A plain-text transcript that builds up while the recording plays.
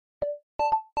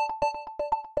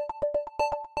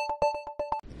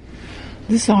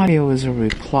This audio is a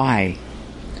reply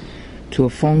to a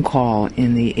phone call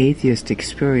in the Atheist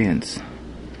Experience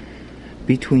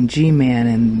between G-Man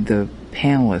and the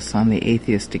panelists on the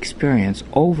Atheist Experience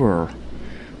over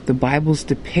the Bible's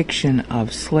depiction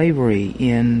of slavery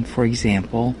in, for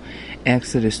example,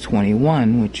 Exodus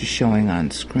 21, which is showing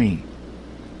on screen.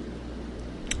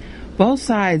 Both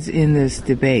sides in this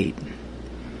debate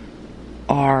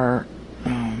are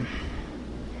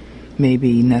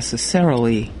maybe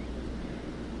necessarily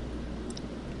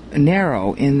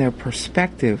narrow in their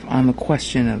perspective on the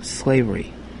question of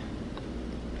slavery,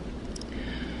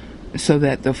 so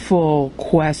that the full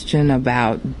question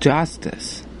about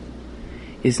justice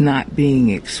is not being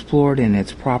explored in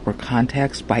its proper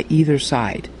context by either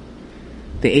side.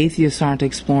 The atheists aren't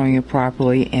exploring it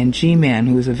properly, and G-Man,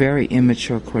 who is a very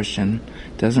immature Christian,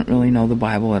 doesn't really know the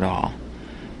Bible at all.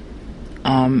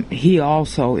 He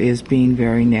also is being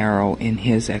very narrow in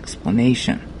his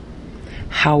explanation.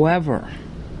 However,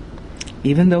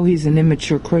 even though he's an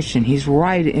immature Christian, he's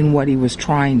right in what he was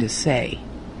trying to say.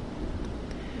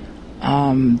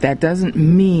 That doesn't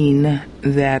mean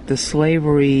that the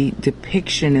slavery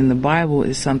depiction in the Bible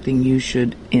is something you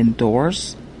should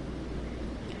endorse.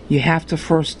 You have to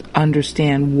first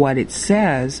understand what it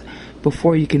says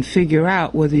before you can figure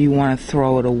out whether you want to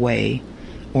throw it away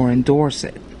or endorse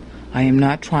it. I am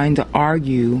not trying to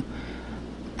argue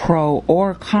pro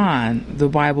or con the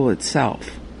Bible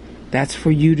itself. That's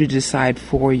for you to decide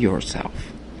for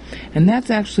yourself. And that's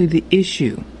actually the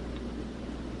issue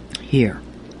here.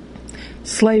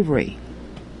 Slavery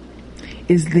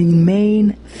is the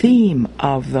main theme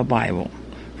of the Bible,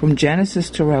 from Genesis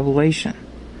to Revelation.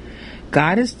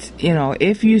 God is,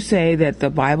 if you say that the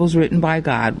Bible's written by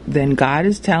God, then God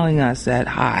is telling us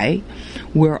that,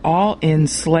 we're all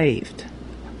enslaved.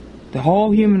 The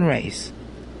whole human race.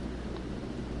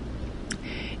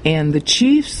 And the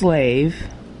chief slave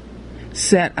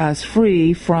set us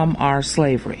free from our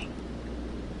slavery.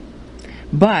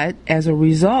 But as a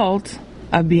result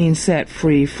of being set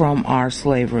free from our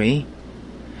slavery,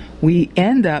 we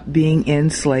end up being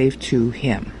enslaved to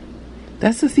him.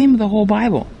 That's the theme of the whole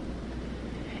Bible.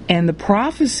 And the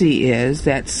prophecy is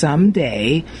that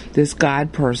someday this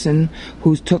God person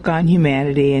who took on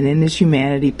humanity and in this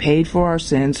humanity paid for our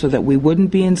sins so that we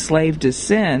wouldn't be enslaved to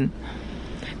sin,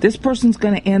 this person's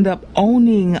going to end up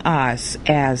owning us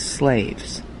as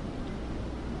slaves.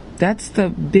 That's the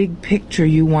big picture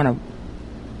you want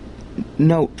to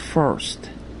note first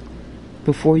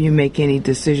before you make any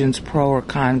decisions pro or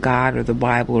con God or the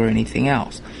Bible or anything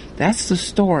else. That's the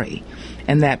story.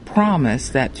 And that promise,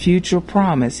 that future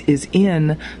promise, is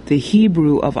in the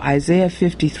Hebrew of Isaiah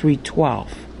 53:12.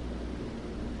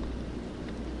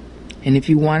 And if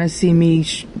you want to see me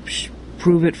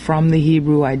prove it from the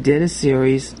Hebrew, I did a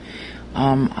series.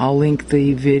 I'll link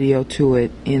the video to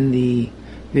it in the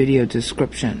video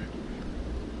description,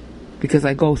 because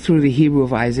I go through the Hebrew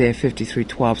of Isaiah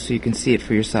 53:12 so you can see it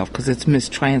for yourself, because it's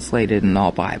mistranslated in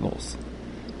all Bibles.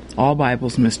 All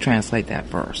Bibles mistranslate that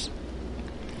verse.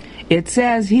 It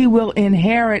says he will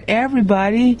inherit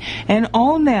everybody and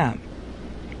own them.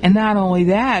 And not only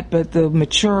that, but the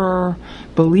mature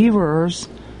believers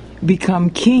become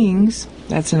kings.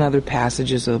 That's in other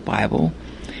passages of the Bible.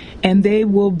 And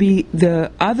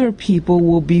the other people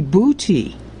will be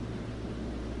booty,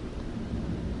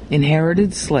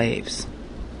 inherited slaves,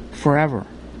 forever.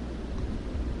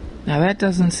 Now that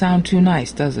doesn't sound too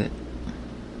nice, does it?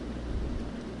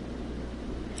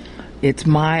 It's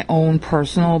my own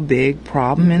personal big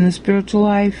problem in the spiritual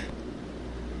life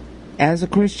as a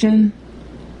Christian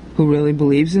who really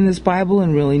believes in this Bible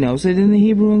and really knows it in the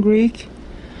Hebrew and Greek.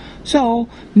 So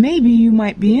maybe you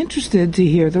might be interested to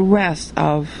hear the rest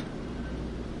of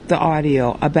the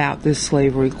audio about this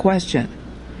slavery question,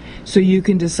 so you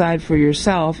can decide for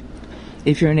yourself.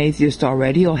 If you're an atheist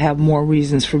already, you'll have more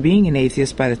reasons for being an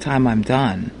atheist by the time I'm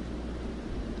done.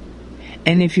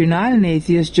 And if you're not an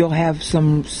atheist, you'll have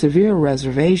some severe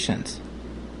reservations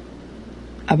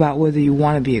about whether you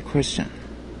want to be a Christian.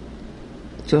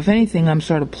 So if anything, I'm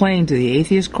sort of playing to the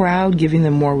atheist crowd, giving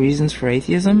them more reasons for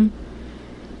atheism.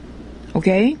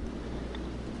 Okay?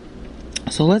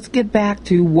 So let's get back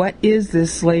to what is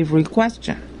this slavery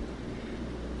question.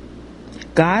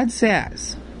 God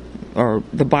says, or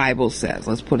the Bible says,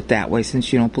 let's put it that way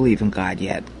since you don't believe in God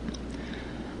yet.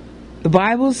 The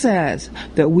Bible says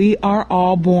that we are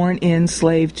all born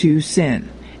enslaved to sin,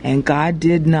 and God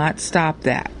did not stop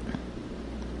that.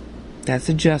 That's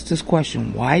a justice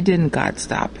question. Why didn't God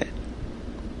stop it?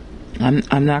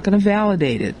 I'm not going to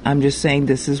validate it. I'm just saying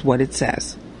this is what it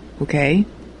says. Okay?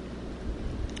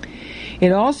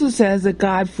 It also says that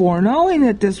God, foreknowing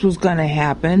that this was going to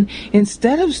happen,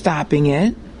 instead of stopping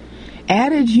it,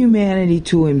 added humanity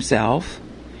to himself,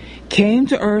 came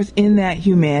to earth in that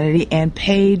humanity, and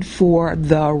paid for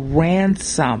the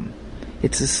ransom.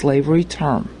 It's a slavery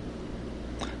term.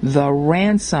 The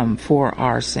ransom for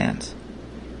our sins.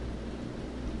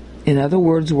 In other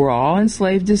words, we're all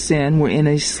enslaved to sin. We're in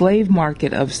a slave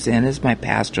market of sin, as my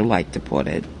pastor liked to put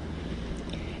it.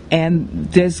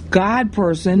 And this God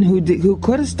person who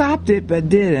could have stopped it but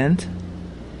didn't,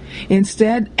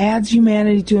 instead adds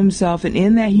humanity to himself, and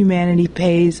in that humanity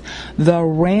pays the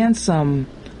ransom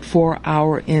for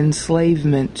our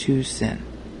enslavement to sin.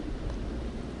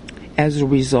 As a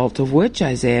result of which,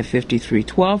 Isaiah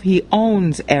 53:12, he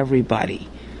owns everybody,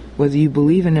 whether you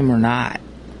believe in him or not.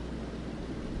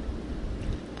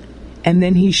 And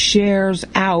then he shares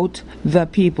out the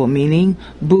people, meaning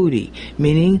booty,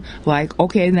 meaning like,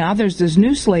 okay, now there's this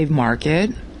new slave market,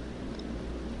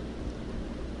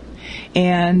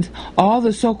 and all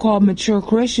the so-called mature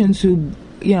Christians who,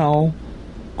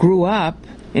 grew up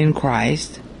in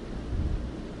Christ,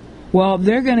 well,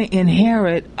 they're going to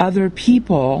inherit other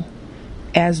people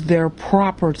as their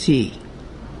property.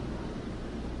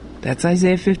 That's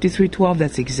Isaiah 53:12.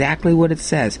 That's exactly what it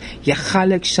says.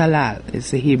 Yachalek shalal is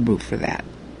the Hebrew for that.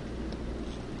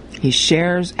 He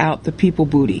shares out the people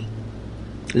booty.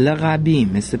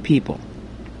 L'rabim is the people.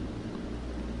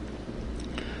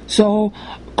 So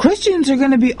Christians are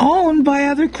going to be owned by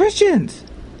other Christians.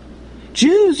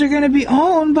 Jews are going to be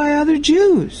owned by other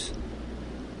Jews.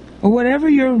 Or whatever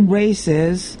your race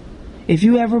is, if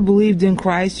you ever believed in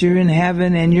Christ, you're in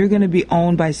heaven and you're going to be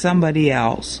owned by somebody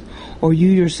else. Or you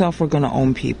yourself are going to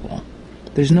own people.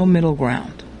 There's no middle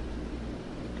ground.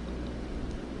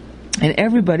 And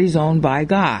everybody's owned by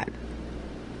God.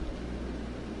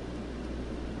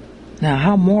 Now,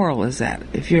 how moral is that?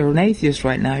 If you're an atheist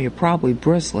right now, you're probably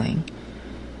bristling.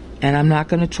 And I'm not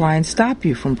going to try and stop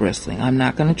you from bristling. I'm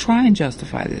not going to try and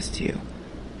justify this to you.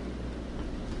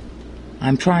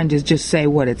 I'm trying to just say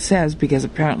what it says, because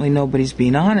apparently nobody's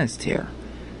being honest here.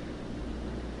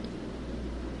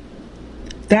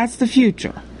 That's the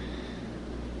future.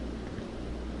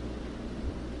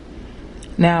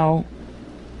 Now,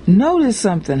 notice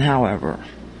something, however.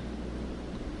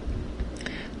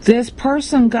 This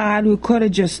person, God, who could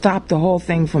have just stopped the whole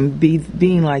thing from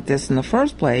being like this in the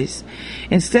first place,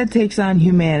 instead takes on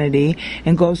humanity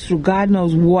and goes through God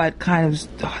knows what kind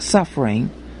of suffering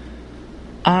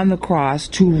on the cross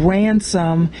to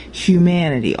ransom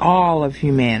humanity, all of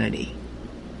humanity.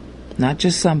 Not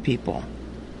just some people.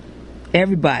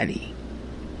 Everybody.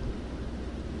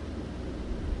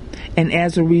 And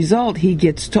as a result, he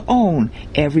gets to own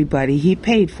everybody he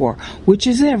paid for, which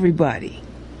is everybody.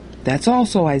 That's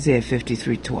also Isaiah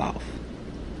 53:12.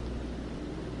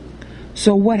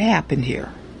 So what happened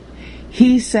here?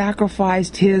 He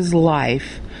sacrificed his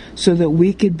life so that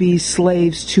we could be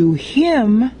slaves to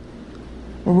him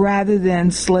rather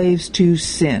than slaves to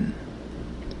sin.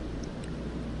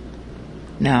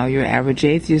 Now, your average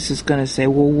atheist is going to say,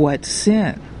 well, what's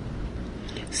sin?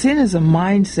 Sin is a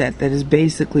mindset that is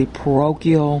basically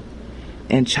parochial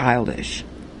and childish.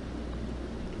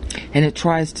 And it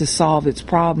tries to solve its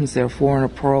problems, therefore, in a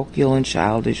parochial and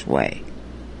childish way.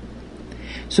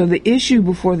 So the issue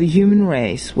before the human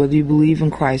race, whether you believe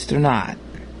in Christ or not,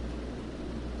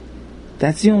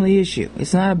 that's the only issue.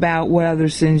 It's not about what other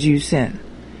sins you sin.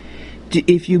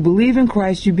 If you believe in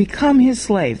Christ, you become his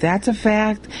slave. That's a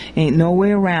fact. Ain't no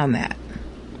way around that.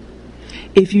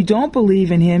 If you don't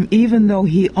believe in him, even though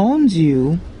he owns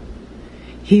you,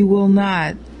 he will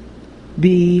not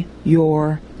be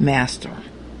your master.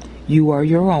 You are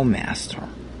your own master.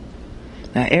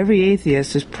 Now, every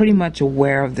atheist is pretty much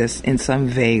aware of this in some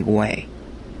vague way.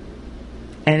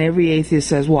 And every atheist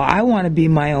says, well, I want to be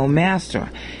my own master.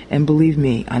 And believe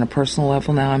me, on a personal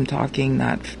level now, I'm talking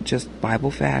not just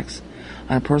Bible facts.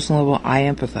 On a personal level, I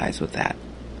empathize with that.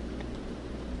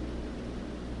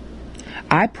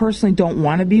 I personally don't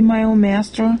want to be my own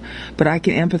master, but I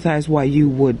can empathize why you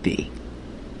would be.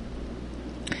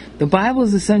 The Bible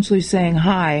is essentially saying,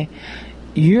 hi,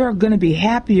 you're going to be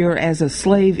happier as a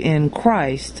slave in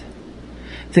Christ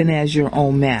than as your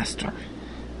own master.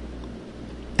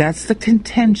 That's the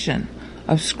contention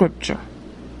of Scripture.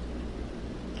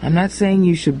 I'm not saying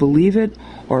you should believe it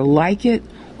or like it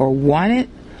or want it.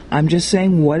 I'm just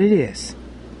saying what it is.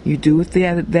 You do with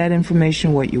that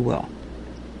information what you will.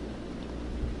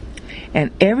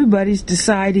 And everybody's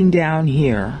deciding down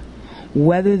here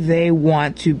whether they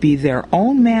want to be their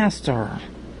own master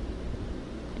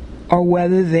or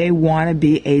whether they want to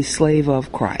be a slave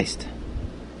of Christ.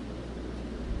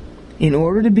 In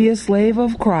order to be a slave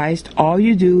of Christ, all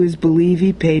you do is believe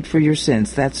He paid for your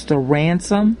sins. That's the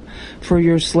ransom for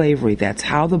your slavery. That's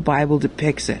how the Bible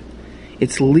depicts it.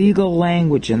 It's legal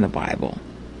language in the Bible.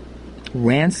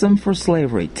 Ransom for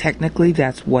slavery. Technically,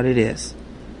 that's what it is.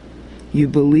 You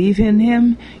believe in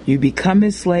Him, you become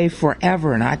His slave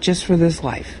forever, not just for this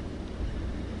life.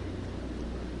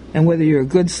 And whether you're a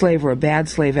good slave or a bad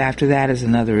slave after that is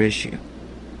another issue.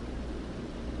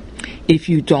 If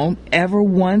you don't ever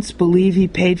once believe He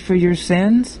paid for your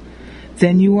sins,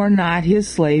 then you are not His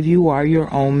slave, you are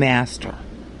your own master.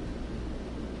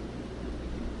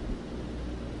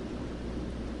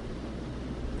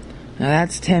 Now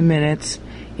that's 10 minutes.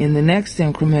 In the next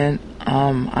increment,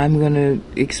 I'm going to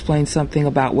explain something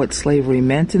about what slavery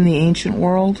meant in the ancient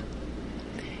world,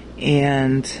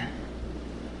 and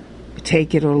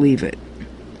take it or leave it.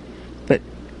 But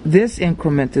this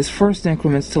first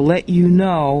increment, is to let you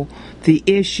know the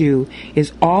issue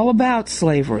is all about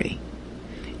slavery.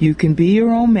 You can be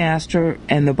your own master,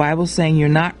 and the Bible's saying you're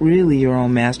not really your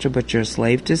own master, but you're a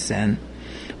slave to sin,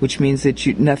 which means that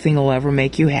nothing will ever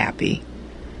make you happy.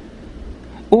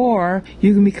 Or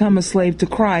you can become a slave to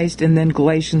Christ, and then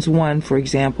Galatians 1, for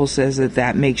example, says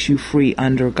that makes you free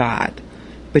under God.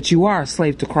 But you are a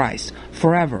slave to Christ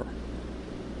forever.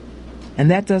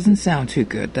 And that doesn't sound too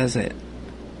good, does it?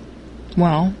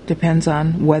 Well, depends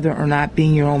on whether or not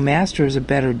being your own master is a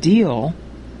better deal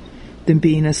than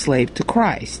being a slave to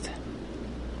Christ.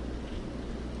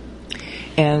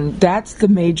 And that's the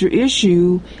major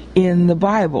issue in the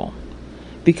Bible.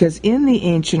 Because in the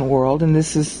ancient world, and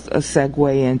this is a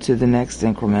segue into the next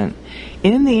increment,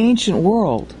 in the ancient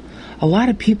world, a lot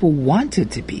of people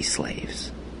wanted to be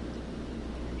slaves.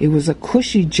 It was a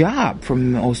cushy job for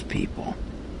most people.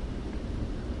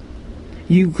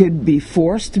 You could be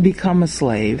forced to become a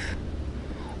slave,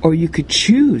 or you could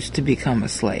choose to become a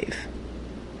slave.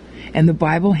 And the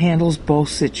Bible handles both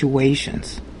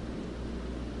situations.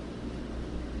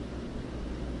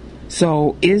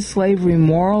 So, is slavery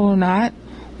moral or not?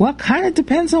 Well, it kind of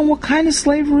depends on what kind of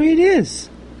slavery it is.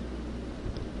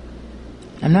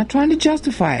 I'm not trying to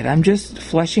justify it. I'm just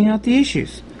fleshing out the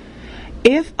issues.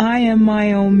 If I am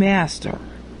my own master,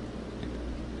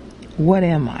 what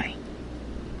am I?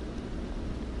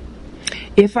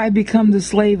 If I become the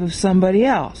slave of somebody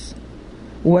else,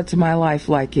 what's my life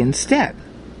like instead?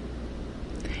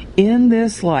 In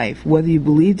this life, whether you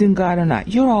believed in God or not,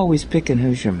 you're always picking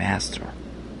who's your master.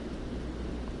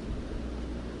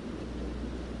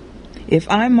 If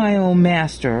I'm my own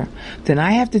master, then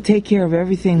I have to take care of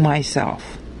everything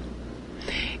myself.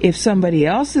 If somebody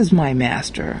else is my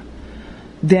master,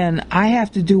 then I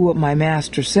have to do what my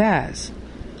master says.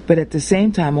 But at the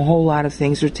same time, a whole lot of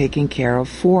things are taken care of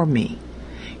for me.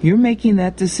 You're making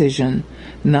that decision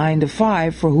 9 to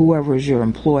 5 for whoever is your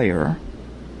employer,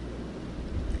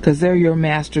 because they're your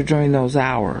master during those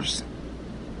hours.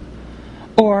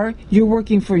 Or you're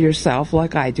working for yourself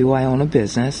like I do. I own a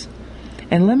business.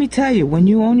 And let me tell you, when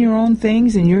you own your own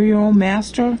things and you're your own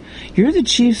master, you're the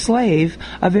chief slave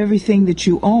of everything that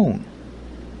you own.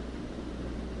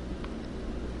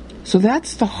 So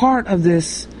that's the heart of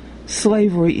this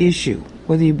slavery issue,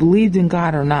 whether you believed in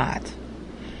God or not.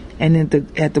 And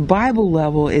at the Bible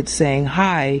level, it's saying,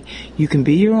 hi, you can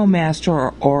be your own master,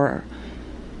 or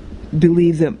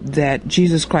believe that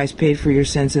Jesus Christ paid for your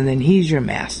sins and then He's your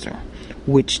master.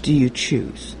 Which do you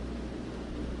choose?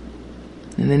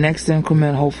 In the next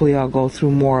increment, hopefully I'll go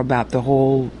through more about the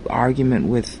whole argument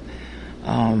with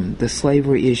the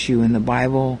slavery issue in the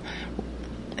Bible,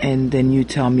 and then you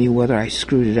tell me whether I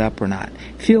screwed it up or not.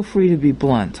 Feel free to be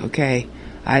blunt, okay?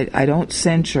 I don't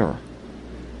censure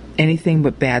anything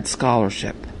but bad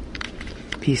scholarship.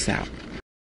 Peace out.